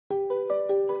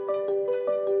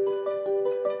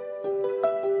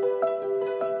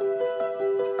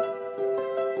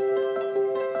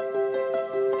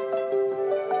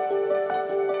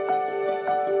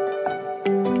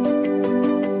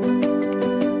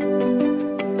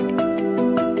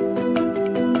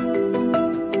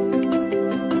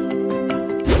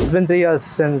It's been 3 years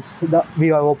since we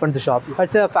have opened the shop.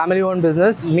 It's a family-owned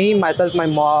business. Me, myself, my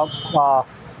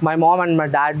mom and my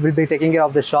dad will be taking care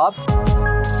of the shop.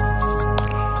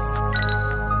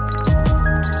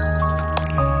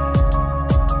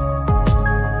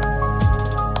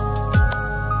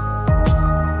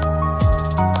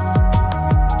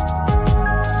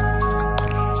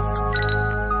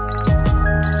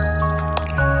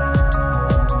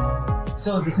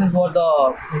 So this is what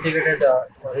the integrated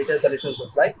retail solutions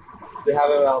look like. We have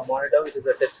a monitor which is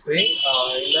a touch screen.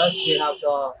 In this we have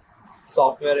the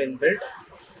software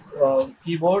inbuilt,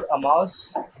 keyboard, a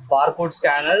mouse, barcode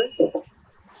scanner,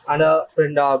 and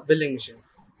a billing machine.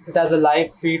 It has a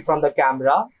live feed from the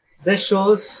camera. This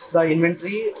shows the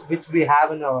inventory which we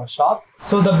have in our shop.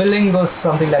 So the billing goes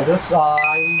something like this.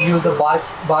 I use the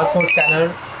barcode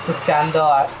scanner to scan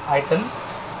the item.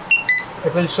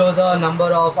 It will show the number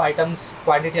of items,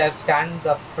 quantity I've scanned,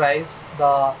 the price,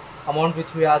 the amount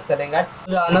which we are selling at.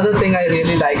 Another thing I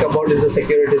really like about is the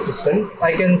security system.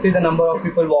 I can see the number of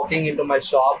people walking into my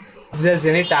shop. If there's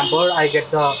any tamper, I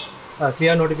get the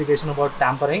clear notification about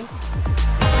tampering.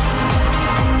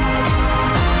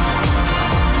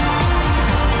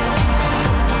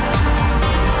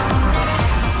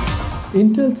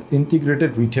 Intel's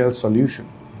integrated retail solution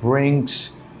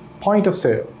brings point of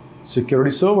sale,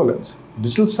 security surveillance,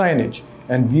 digital signage,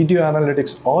 and video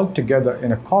analytics all together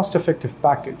in a cost-effective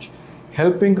package,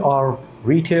 helping our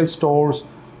retail stores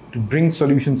to bring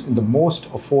solutions in the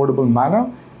most affordable manner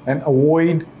and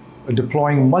avoid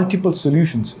deploying multiple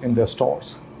solutions in their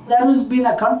stores. There has been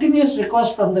a continuous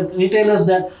request from the retailers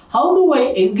that how do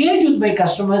I engage with my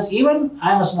customers even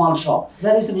I am a small shop.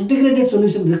 There is an integrated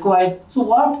solution required. So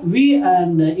what we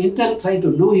and Intel try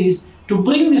to do is to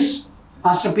bring this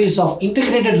masterpiece of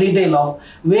integrated retail of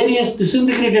various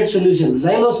disintegrated solutions,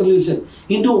 silo solution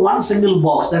into one single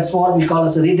box. That's what we call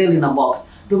as a retail in a box,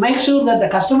 to make sure that the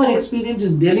customer experience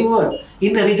is delivered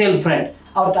in the retail front.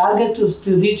 Our target is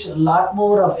to reach a lot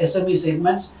more of SME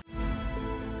segments